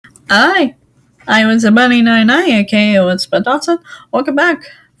Hi, I was a Bunny 99, aka what's but Dawson. Welcome back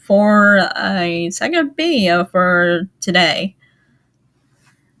for a second video for today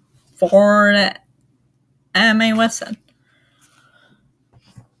for the anime lesson.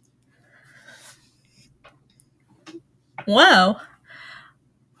 Well,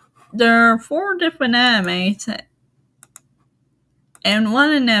 there are 4 different animes, and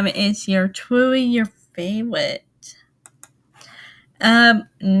one of them is your favorite.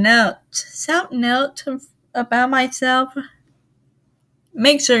 Side note about myself.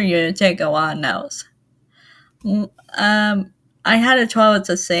 Make sure you take a lot of notes. I had a trouble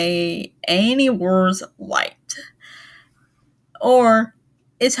to say any words white. Or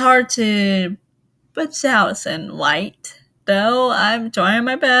it's hard to put sounds in white. Though I'm trying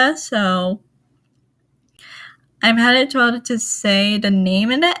my best, so I'm having trouble to say the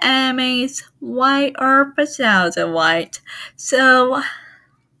name of the animes white or put sounds in white. So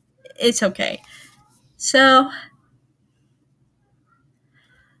it's okay. So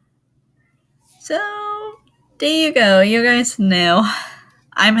there you go. You guys know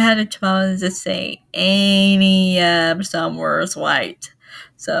I'm having trouble to say any some words white.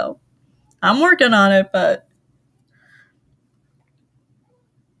 So I'm working on it, but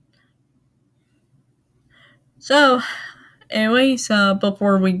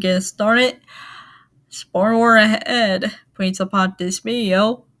before we get started, spoiler ahead, please support this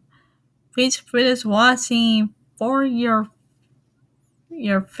video. Please finish watching for your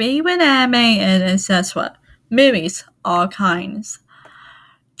favorite anime and etc. Movies, all kinds.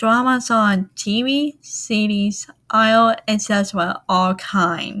 Dramas on TV, CDs, IO, etc. All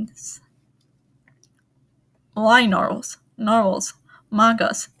kinds. Light novels,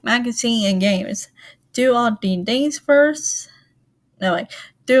 mangas, magazine, and games. Do all the things first.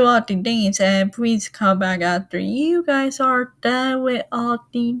 Do all the things and please come back after you guys are done with all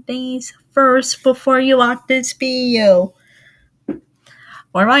the things first before you watch this video.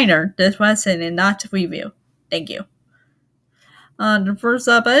 Reminder, this lesson is not a review. Thank you. The first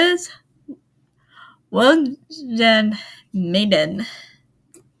up is Rozen Maiden.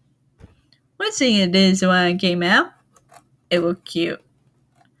 Let's see it is when it came out. It was cute.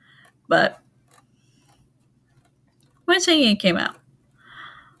 But let's see it came out.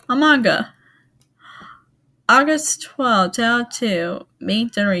 A manga. August 12, 2002, May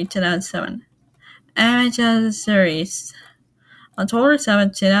 3, 2007. Anime series. October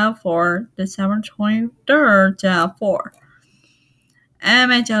 7, 2004, December 23rd, 2004.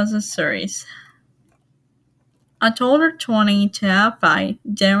 Anime series. October 20, 2005,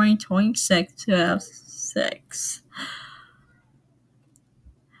 January 26, 2006.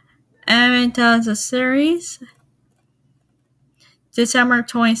 Anime series. December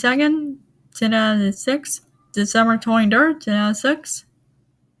 22nd, 2006, December 23rd, 2006.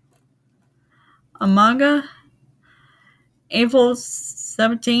 A manga. April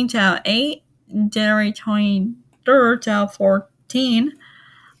 17, 2008, January 23rd, 2014.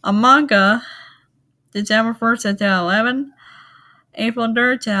 A manga. December 1st, 2011, April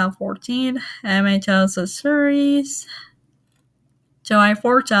 3rd, 2014. Anime series. July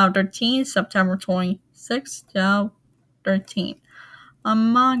 4th, 2013, September 26th, 2013. A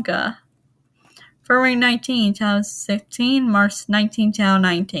manga. February 19, 2016, March 19,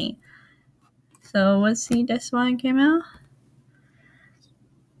 2019. So let's see, this one came out.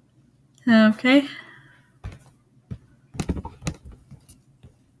 Okay.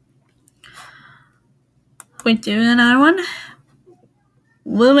 We do another one.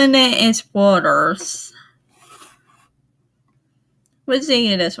 Rune is Borders. Let's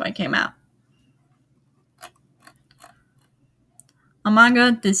see, this one came out. A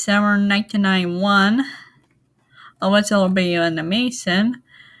manga, December 1991. Original video animation.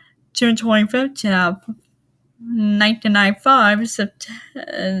 June 25th, 1995.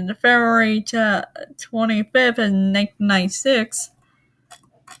 February 25th, 1996.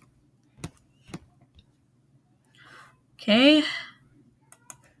 Okay.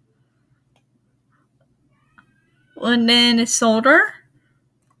 And then it's Soldier.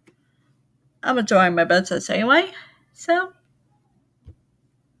 I'm gonna try my best to say anyway. So.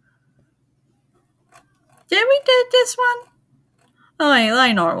 Did we get this one? Oh, wait,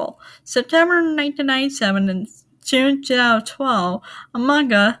 light novel. September 1997 and June 2012. A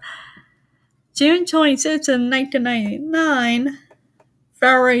manga. June 26, 1999.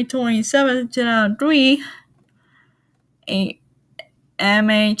 February 27, 2003. A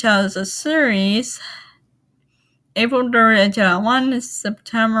anime series. April 3rd, 2001.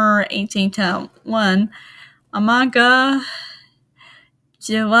 September 18, 2001. A manga.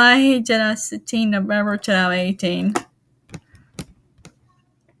 July 2016, November 2018.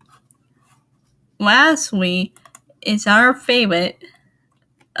 lastly is our favorite.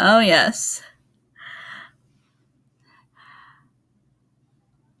 Oh, yes.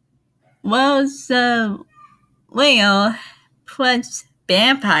 Well, so Leo plus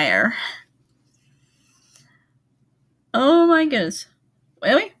vampire. Oh my goodness.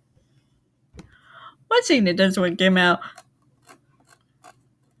 Really? What scene did this one came out?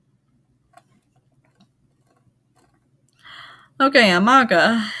 Okay, a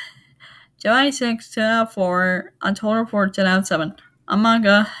manga. July 6, 2004, October 4, 2007. A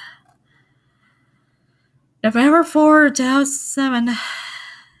manga. November 4, 2007.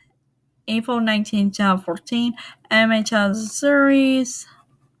 April 19, 2014. Anime child series.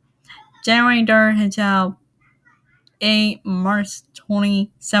 January 3rd, 2008. March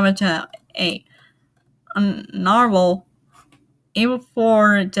 27, 2008. A novel. April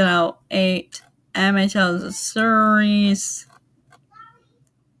 4, 2008. Anime child series.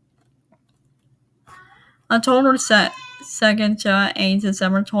 October 2nd, 2008.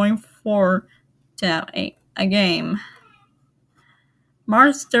 December 24, 2008. A game.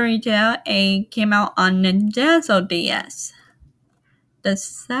 March 3, 2008 came out on Nintendo DS. The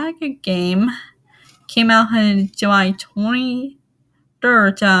second game came out on July 23rd,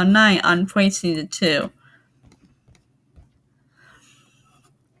 2009 on PlayStation 2.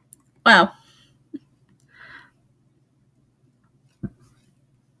 Wow.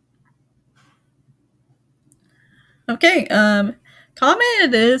 Okay, comment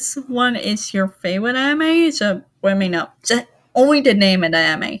if this one is your favorite anime, so let me know. Just only the name of the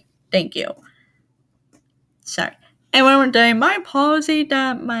anime. Thank you. Sorry. And one more day, my policy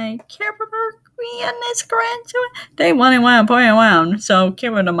that my camera and this graduate, they want to play around, so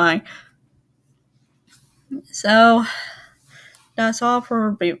keep it in mind. So, that's all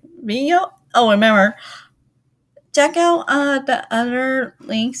for the video. Oh, remember, check out the other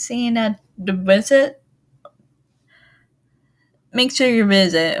links in the visit. Make sure you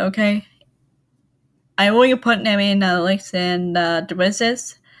visit, okay? I will put them in the links in the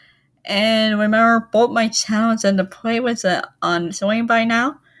visits. And remember, both my channels and the playlist are on showing by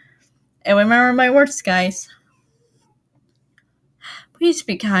now. And remember my words, guys. Please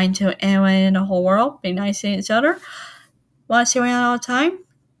be kind to anyone in the whole world. Be nice to each other. Watch you all the time.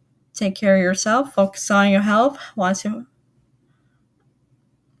 Take care of yourself. Focus on your health. Watch you.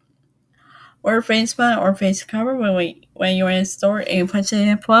 Wear face mask or face cover when you're in a store and you put it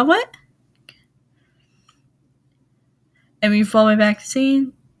in public. If you follow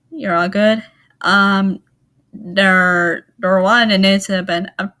vaccine, you're all good. There one and there's been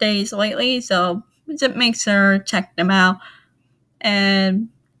updates lately, so just make sure check them out and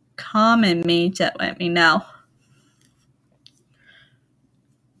comment me to let me know.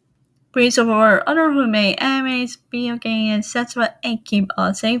 Please support other who make animes, video games, etc. and keep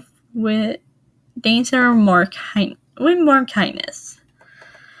us safe with danger with more kindness.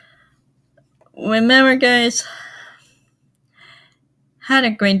 Remember, guys, had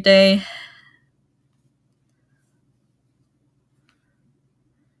a great day.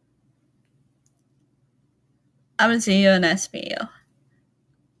 I will see you in the next video.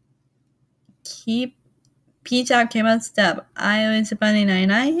 Peace out, keep on step. I was Bunny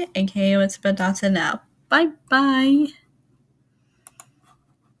 99 and KO is Dawson now. Bye bye.